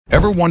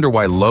Ever wonder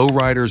why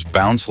lowriders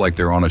bounce like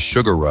they're on a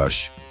sugar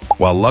rush,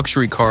 while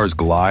luxury cars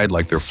glide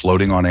like they're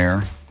floating on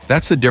air?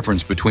 That's the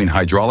difference between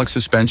hydraulic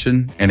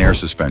suspension and air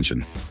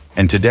suspension.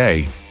 And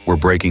today, we're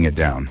breaking it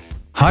down.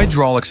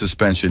 Hydraulic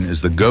suspension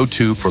is the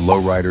go-to for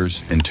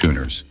lowriders and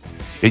tuners.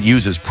 It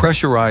uses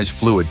pressurized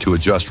fluid to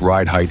adjust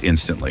ride height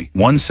instantly.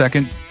 1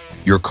 second,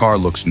 your car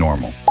looks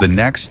normal. The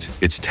next,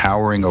 it's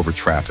towering over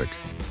traffic.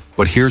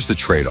 But here's the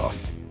trade-off.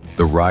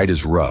 The ride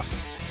is rough.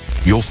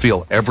 You'll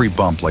feel every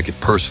bump like it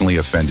personally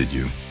offended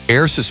you.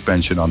 Air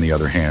suspension, on the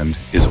other hand,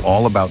 is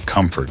all about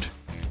comfort.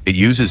 It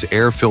uses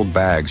air-filled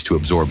bags to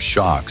absorb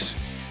shocks,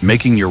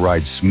 making your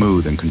ride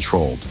smooth and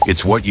controlled.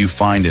 It's what you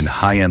find in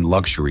high-end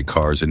luxury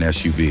cars and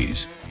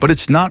SUVs. But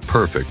it's not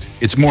perfect.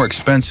 It's more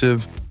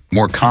expensive,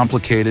 more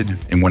complicated,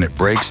 and when it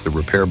breaks, the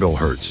repair bill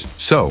hurts.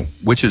 So,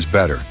 which is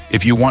better?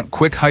 If you want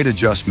quick height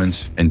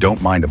adjustments and don't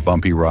mind a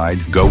bumpy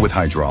ride, go with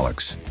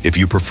hydraulics. If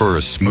you prefer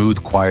a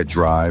smooth, quiet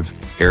drive,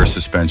 air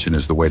suspension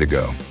is the way to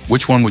go.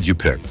 Which one would you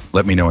pick?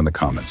 Let me know in the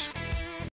comments.